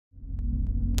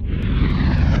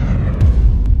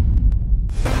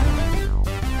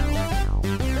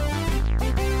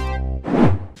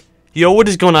Yo, what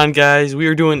is going on, guys? We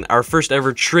are doing our first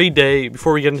ever trade day.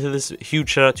 Before we get into this, huge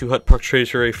shout out to Hut Puck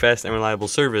Trades for a fast and reliable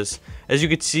service. As you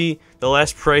can see, the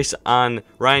last price on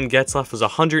Ryan Getzlaf was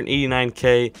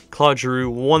 $189K, Claude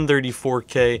Giroux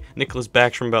 $134K, Nicholas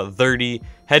Backstrom about $30,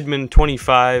 Hedman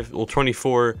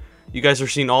 $24. You guys are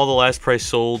seeing all the last price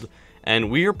sold,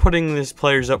 and we are putting these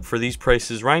players up for these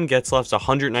prices. Ryan Getzlaf's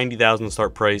 $190,000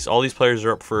 start price. All these players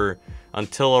are up for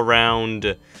until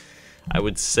around, I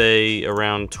would say,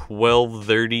 around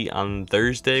 12:30 on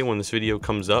Thursday when this video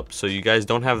comes up. So you guys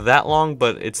don't have that long,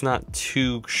 but it's not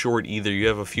too short either. You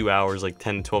have a few hours, like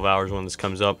 10 to 12 hours when this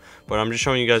comes up. But I'm just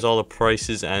showing you guys all the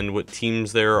prices and what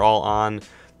teams they're all on.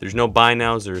 There's no buy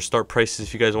nows, there's start prices.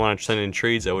 If you guys want to send in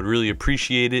trades, I would really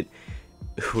appreciate it.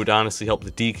 It would honestly help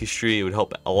the DekeaSaurusRex. It would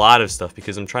help a lot of stuff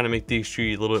because I'm trying to make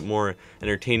DekeaSaurusRex a little bit more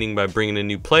entertaining by bringing in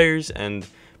new players, and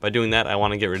by doing that, I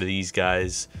want to get rid of these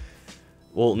guys.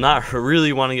 Well, not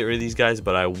really want to get rid of these guys,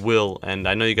 but I will, and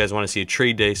I know you guys want to see a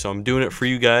trade day, so I'm doing it for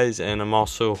you guys, and I'm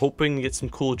also hoping to get some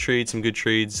cool trades, some good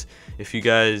trades. If you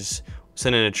guys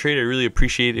send in a trade, I really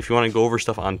appreciate it. If you want to go over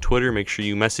stuff on Twitter, make sure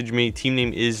you message me. Team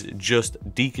name is just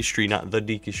DekeaSaurusRex, not the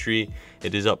DekeaSaurusRex.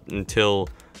 It is up until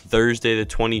Thursday the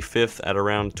 25th at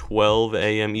around 12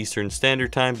 a.m. Eastern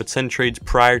Standard Time, but send trades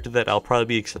prior to that. I'll probably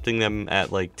be accepting them at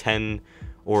like 10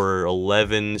 or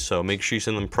 11, so make sure you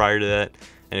send them prior to that.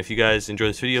 And if you guys enjoy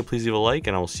this video, please leave a like,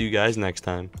 and I will see you guys next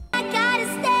time.